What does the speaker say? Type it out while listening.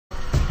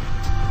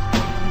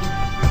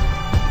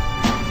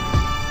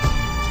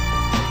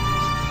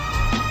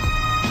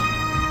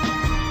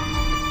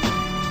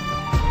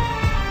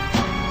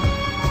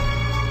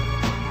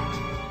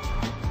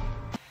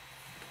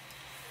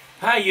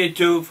Hi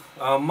YouTube.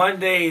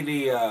 Monday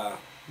the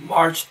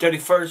March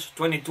 31st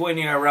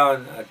 2020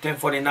 around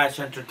 10:49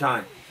 Central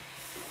Time.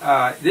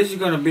 This is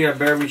going to be a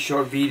very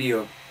short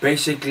video.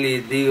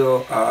 Basically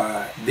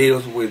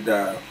deals with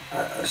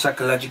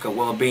psychological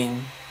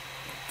well-being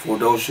for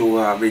those who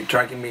have been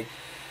tracking me.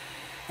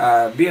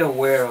 Be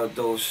aware of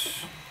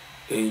those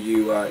in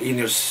your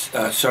inner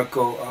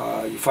circle,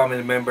 your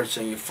family members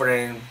and your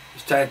friends.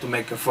 It's time to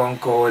make a phone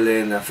call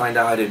and find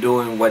out how they're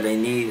doing, what they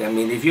need. I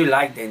mean, if you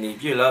like them,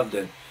 if you love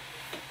them,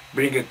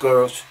 bring it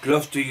close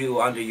to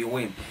you, under your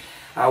wing.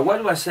 Why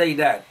do I say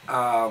that?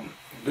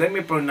 Let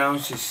me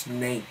pronounce his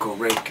name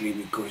correctly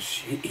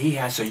because he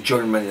has a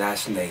German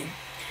last name.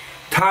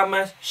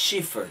 Thomas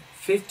Schiffer,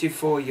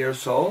 54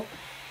 years old,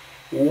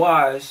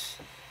 was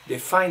the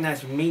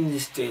finance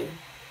minister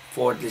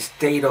for the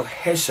state of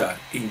Hesse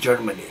in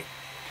Germany.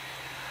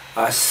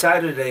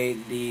 Saturday,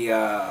 the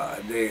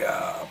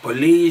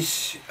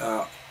police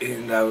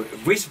in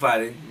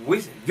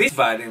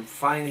Wiesbaden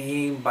find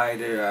him by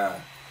the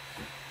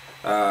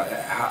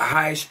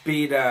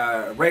high-speed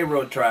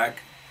railroad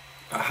track.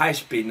 High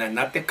speed,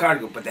 not the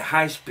cargo, but the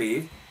high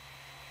speed.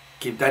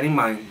 Keep that in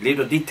mind.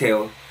 Little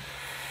detail.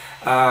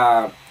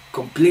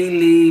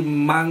 Completely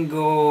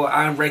mango,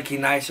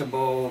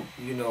 unrecognizable.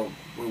 You know,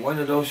 with one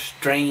of those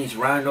trains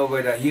run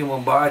over the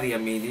human body. I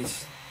mean,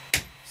 it's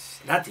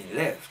nothing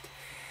left.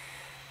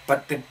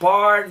 But the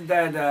part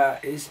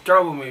that is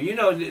troubling me, you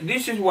know,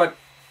 this is what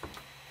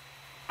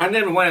I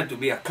never wanted to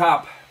be a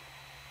cop.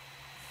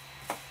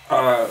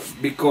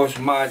 Because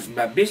my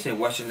business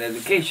was in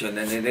education,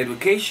 and in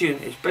education,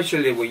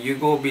 especially when you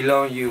go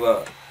below you,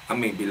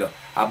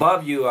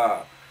 above you,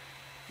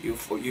 your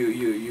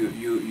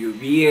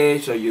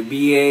BS or your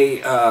BA,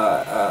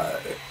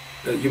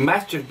 your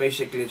master's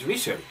basically is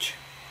research,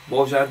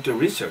 boils down to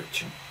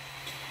research.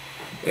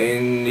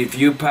 And if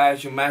you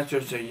pass your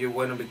master's and you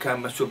want to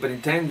become a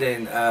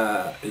superintendent,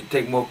 you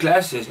take more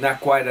classes, not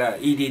quite a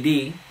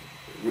EDD.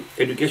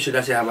 Education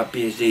doesn't have a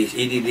PhD, it's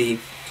EDD.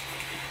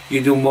 You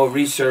do more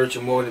research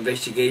and more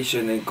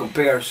investigation and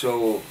compare.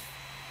 So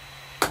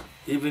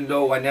even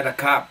though I'm not a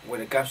cop when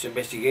it comes to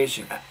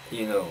investigation,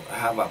 you know, I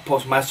have a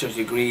postmaster's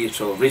degree,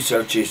 so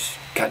research is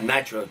kind of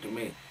natural to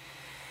me.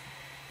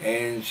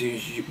 And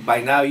since by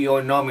now you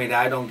all know me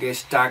that I don't get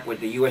stuck with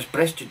the US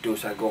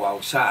prostitutes, I go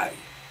outside.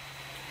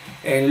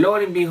 And lo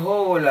and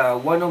behold,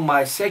 one of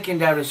my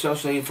secondary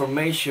sources of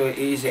information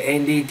is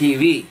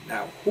NDTV.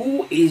 Now,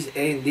 who is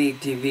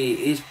NDTV?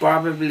 It's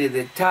probably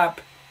the top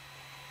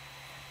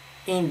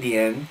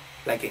Indian,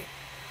 like a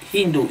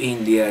Hindu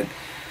Indian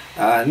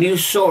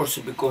news source,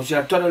 because they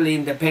are totally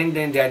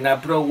independent. They are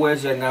not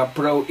pro-West, they are not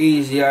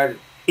pro-East, they are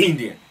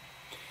Indian.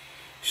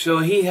 So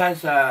he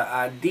has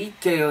a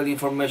detailed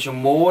information,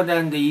 more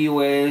than the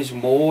US,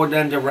 more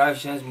than the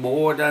Russians,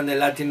 more than the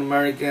Latin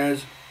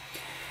Americans.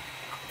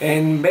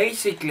 And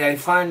basically I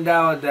found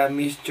out that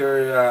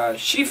Mr.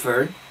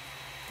 Schiffer,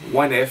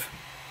 1F,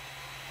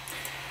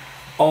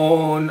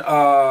 on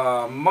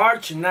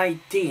March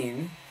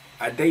 19,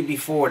 a day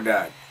before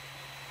that,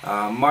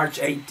 March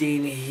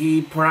 18,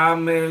 he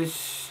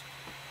promised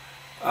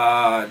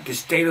the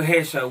state of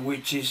Hesse,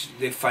 which is,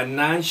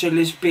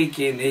 financially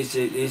speaking, is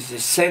the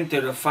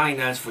center of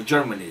finance for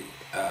Germany.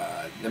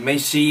 The main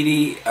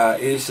city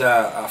is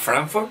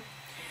Frankfurt,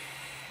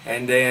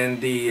 and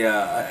then the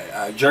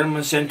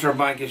German central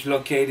bank is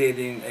located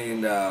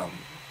in the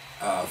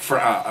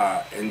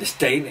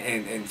state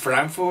in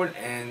Frankfurt,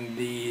 and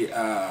the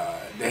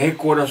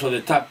headquarters of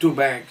the top two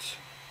banks,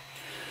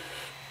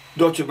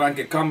 Deutsche Bank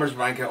and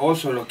Commerzbank, are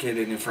also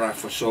located in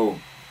Frankfurt. So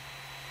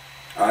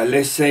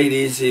let's say it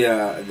is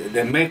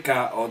the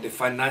mecca of the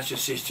financial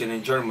system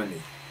in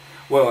Germany.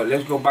 Well,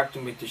 let's go back to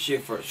Mr.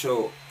 Schiffer.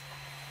 So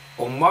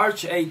on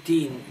March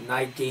 18,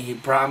 19, he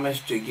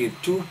promised to give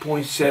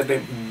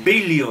 2.7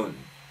 billion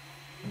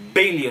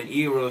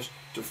euros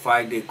to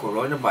fight the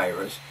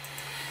coronavirus.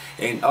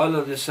 And all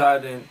of a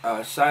sudden,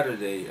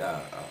 Saturday,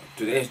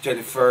 today is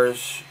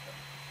 31st,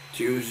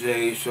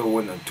 Tuesday, so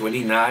on the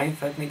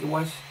 29th, I think it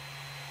was,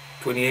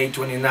 28th,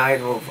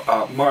 29th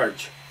of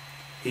March,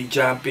 he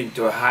jumped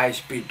into a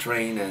high-speed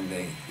train and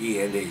he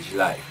ended his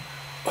life.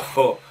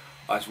 Oh,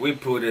 as we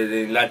put it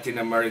in Latin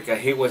America,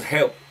 he was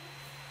helped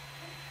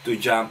to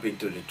jump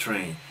into the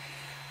train.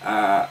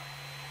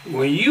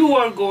 When you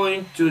are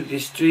going to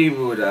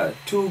distribute a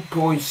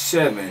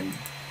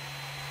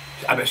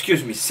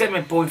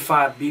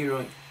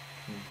 7.5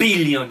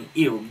 billion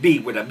euro, B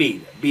with a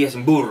B as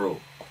in burro,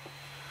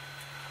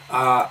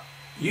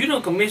 you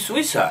don't commit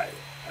suicide.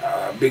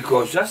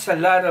 Because that's a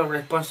lot of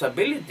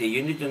responsibility.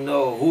 You need to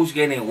know who's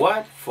getting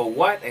what, for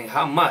what, and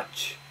how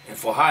much, and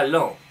for how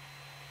long.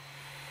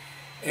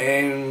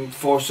 And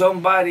for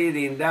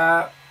somebody in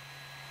that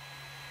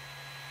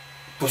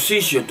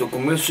position to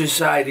commit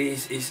suicide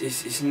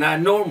is not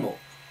normal.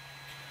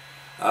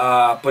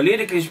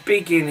 Politically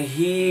speaking,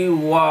 he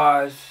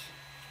was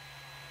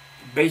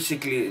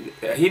basically,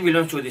 he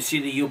belongs to the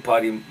CDU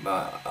party,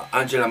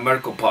 Angela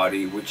Merkel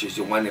party, which is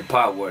the one in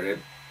power.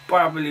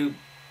 Probably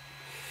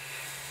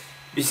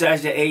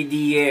besides the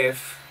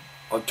ADF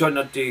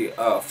alternative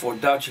for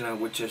Deutschland,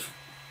 which is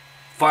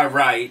far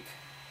right.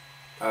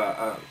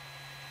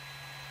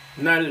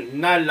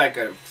 Not like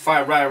a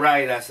far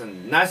right as a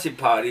Nazi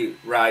party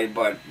right,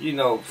 but you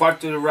know, far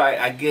to the right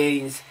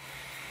against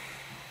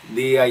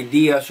the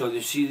ideas of the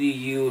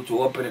CDU to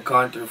open the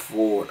country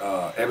for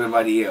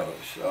everybody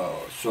else.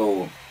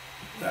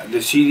 The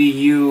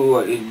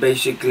CDU is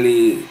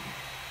basically,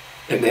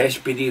 and the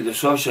SPD, the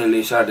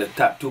socialists, are the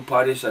top two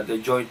parties that they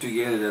join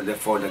together and they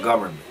form the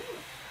government,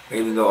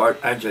 even though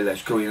Angela is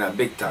screwing up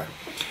big time.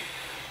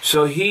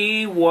 So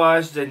he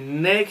was the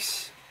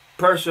next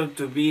person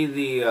to be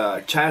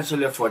the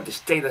chancellor for the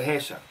state of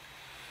Hesse.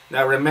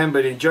 Now remember,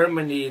 in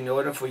Germany, in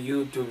order for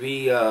you to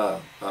be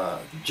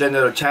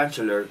general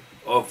chancellor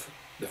of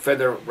the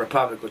Federal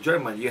Republic of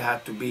Germany, you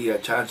have to be a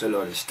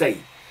chancellor of the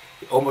state.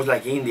 Almost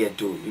like India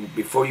too.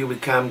 Before you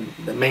become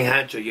the main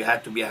Hansel, you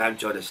have to be a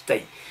Hansel of the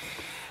state.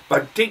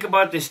 But think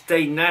about the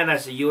state not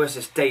as a U.S.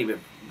 state.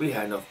 We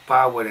had enough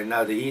power, and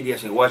now the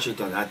Indians in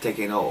Washington are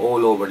taking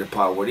all over the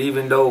power.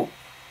 Even though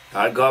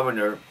our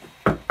governor,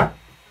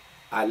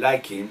 I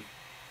like him,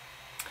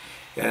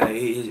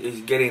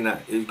 he's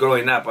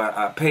growing up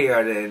a payer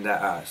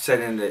and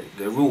setting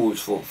the rules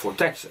for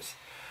Texas.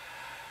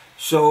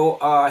 So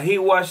he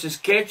was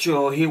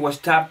scheduled, he was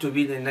tapped to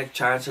be the next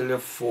chancellor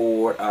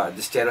for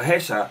the state of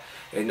Hesse,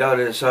 and all of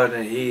a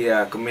sudden he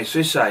commits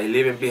suicide,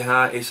 leaving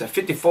behind. He's a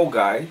 54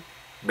 guy,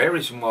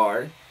 very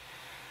smart,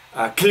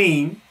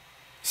 clean,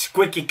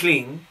 squeaky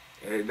clean.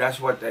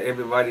 That's what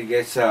everybody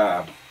gets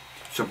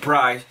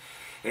surprised.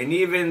 And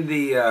even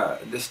the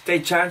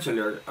state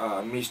chancellor,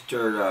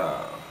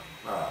 Mr.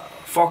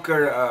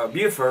 Fokker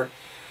Buford,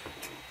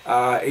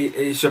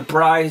 is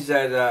surprised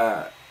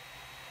that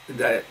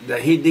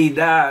he did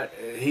that.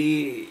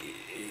 He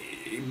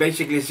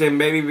basically said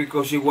maybe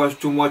because he was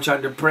too much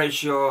under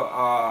pressure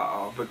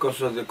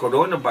because of the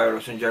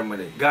coronavirus in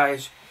Germany.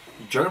 Guys,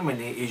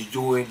 Germany is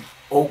doing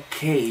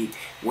okay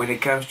when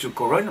it comes to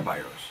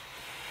coronavirus.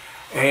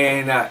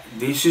 And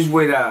this is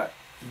where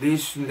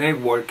this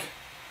network,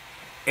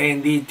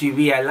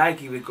 NDTV, I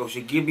like it because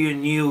it gives you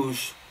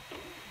news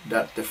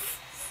that the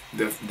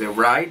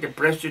right, the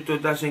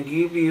president doesn't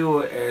give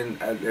you, and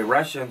the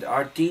Russian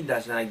RT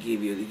does not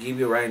give you. They give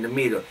you right in the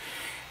middle.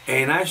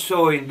 And I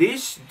saw in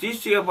this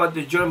year about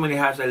the Germany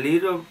has a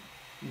little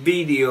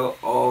video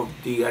of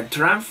the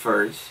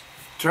transfers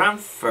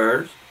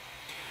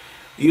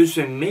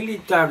using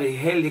military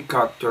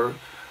helicopter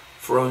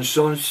from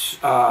some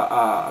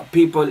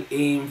people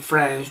in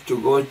France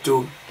to go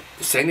to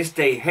the same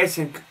state, Hesse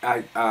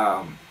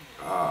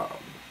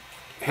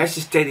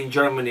state in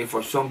Germany.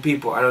 For some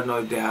people, I don't know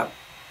if they have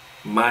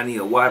money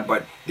or what,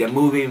 but they're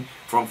moving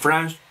from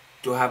France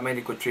to have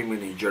medical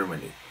treatment in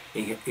Germany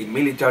in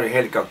military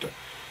helicopter.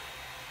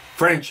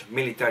 French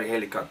military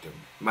helicopter.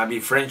 Might be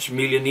French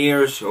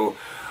millionaires or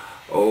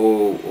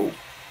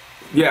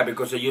yeah,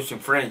 because they're using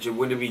French. It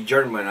wouldn't be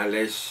German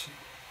unless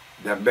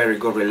they have very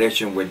good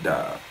relation with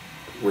the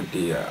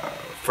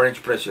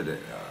French president,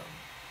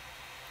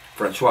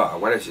 Francois.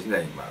 What is his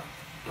name?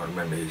 I don't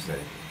remember his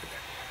name.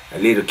 A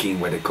little king,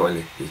 what they call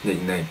it, his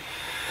nickname.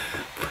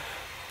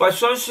 But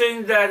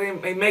something that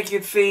it makes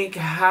you think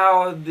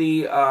how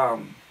the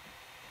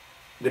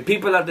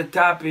people at the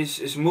top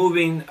is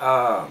moving.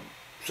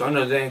 Some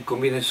of them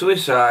committing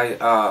suicide.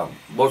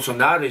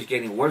 Bolsonaro is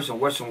getting worse and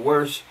worse and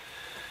worse.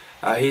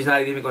 He's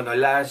not even going to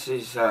last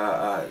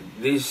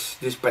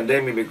this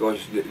pandemic because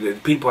the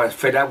people are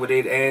fed up with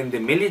it, and the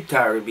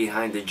military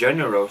behind the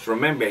generals.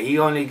 Remember, he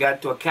only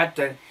got to a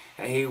captain,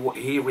 and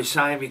he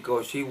resigned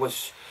because he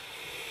was.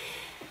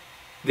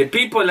 The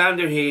people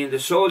under him, the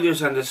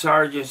soldiers and the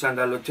sergeants and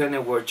the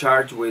lieutenant, were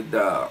charged with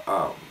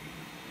death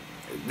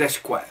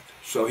squad.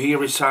 So he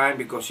resigned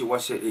because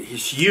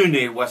his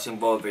unit was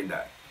involved in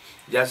that.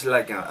 Just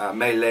like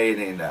melee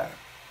in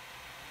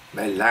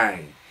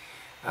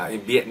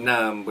in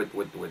Vietnam with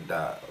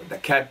the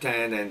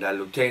captain and the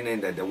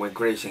lieutenant that went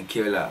crazy and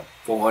killed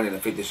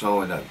 450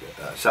 some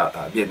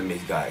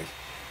Vietnamese guys.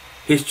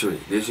 History.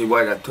 This is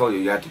what I told you.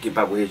 You have to keep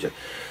up with history.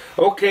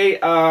 Okay.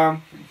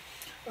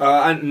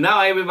 And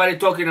now everybody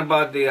talking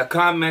about the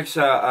comics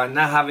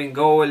not having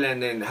gold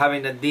and then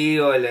having a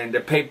deal and the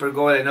paper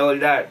gold and all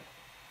that.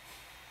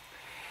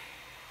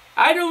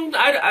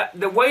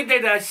 The way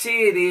that I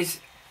see it is,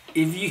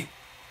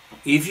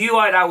 if you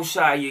are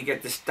outside, you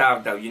get the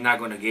stuff that you're not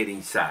going to get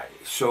inside.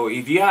 So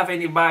if you have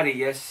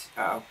anybody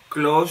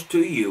close to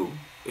you,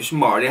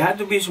 smart, they have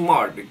to be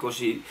smart,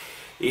 because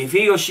if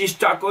he or she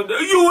stuck on the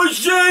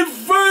USA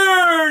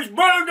first,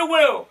 burn the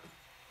wheel,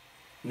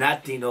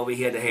 nothing over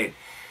here to head.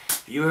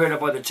 You heard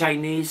about the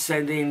Chinese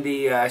sending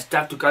the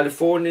stuff to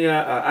California,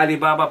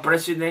 Alibaba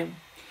president,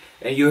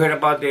 and you heard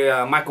about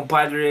the my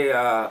compadre,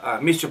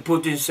 Mr.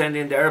 Putin,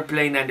 sending the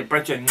airplane and the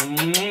president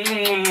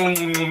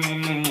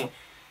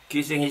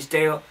kissing his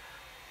tail.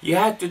 You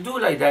have to do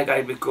like that,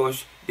 guy,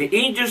 because the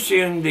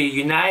industry in the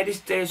United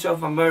States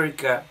of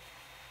America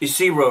is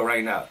zero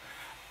right now.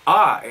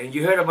 And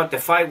you heard about the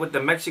fight with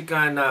the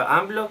Mexican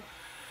AMLO?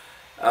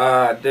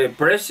 The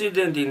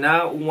president did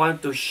not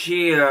want to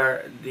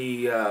share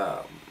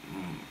the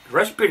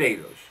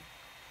respirators.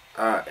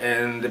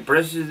 And the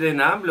President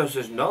AMLO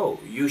says, no,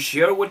 you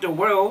share with the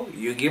world,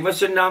 you give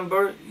us a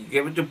number, you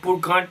give it to poor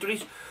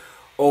countries,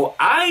 or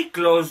I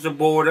close the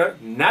border,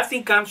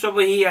 nothing comes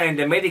over here, and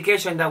the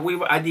medication that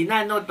I did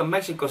not know that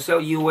Mexico sell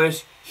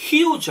U.S.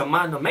 huge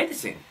amount of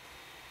medicine.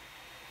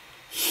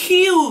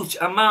 Huge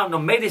amount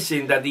of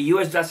medicine that the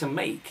U.S. doesn't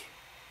make.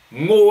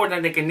 More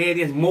than the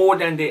Canadians, more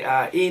than the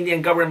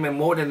Indian government,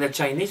 more than the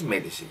Chinese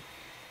medicine.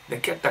 They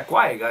kept that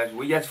quiet, guys.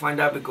 We just find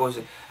out because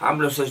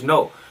AMLO says,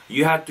 no,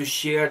 you have to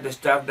share the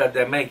stuff that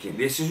they're making.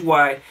 This is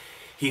why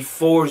he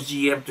forced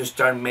GM to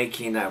start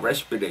making a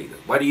respirator.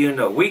 What do you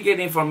know? We get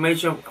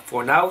information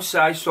from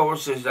outside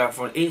sources than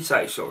from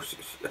inside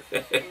sources.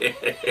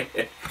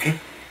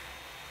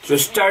 So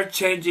start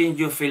changing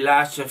your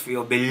philosophy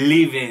of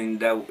believing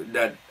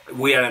that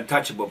we are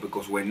untouchable,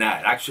 because we're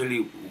not.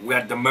 Actually, we're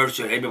at the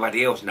mercy of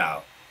everybody else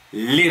now.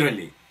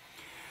 Literally.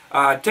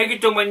 Take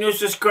it to my new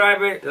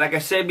subscriber. Like I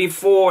said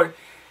before,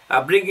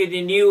 bring you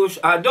the news.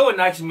 Don't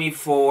ask me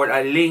for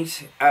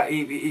links.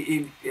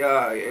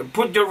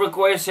 Put the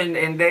request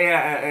in there,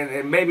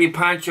 and maybe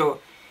Pancho,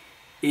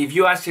 if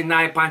you ask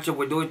tonight, Pancho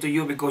will do it to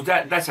you, because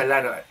that's a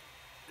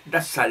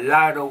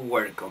lot of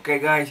work. Okay,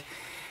 guys.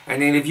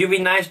 And then if you be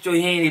nice to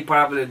him, he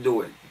probably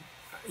do it.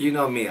 You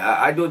know me.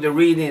 I do the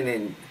reading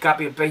and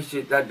copy and paste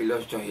it. That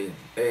belongs to him.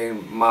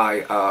 And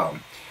my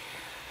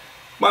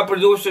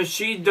producer,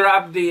 she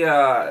dropped the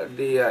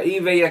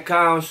eBay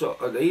account. So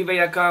the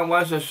eBay account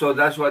was, so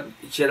that's what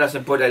she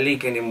doesn't put a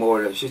link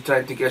anymore. She's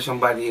trying to get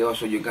somebody else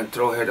so you can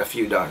throw her a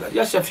few dollars,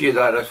 just a few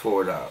dollars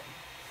for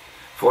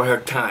her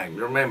time.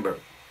 Remember,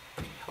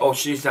 oh,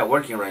 she's not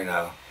working right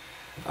now.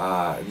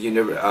 The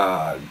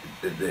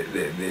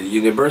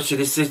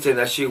university system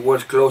that she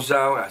works closed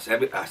down, as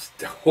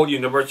the whole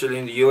university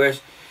in the U.S.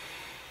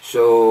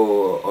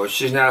 So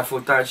she's not a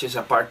full time; she's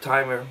a part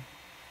timer.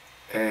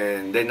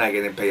 And they're not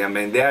getting paid. I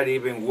mean, they are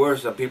even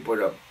worse than people,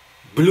 the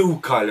blue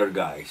collar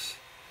guys.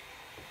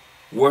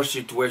 Worse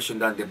situation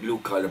than the blue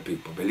collar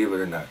people, believe it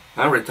or not.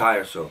 I'm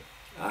retired, so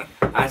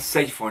I'm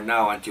safe for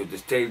now until the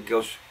state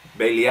goes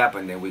belly up,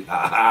 and then we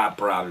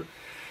problem.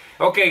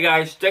 Okay,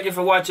 guys, thank you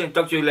for watching.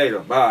 Talk to you later.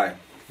 Bye.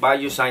 Bye.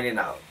 You signing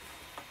out.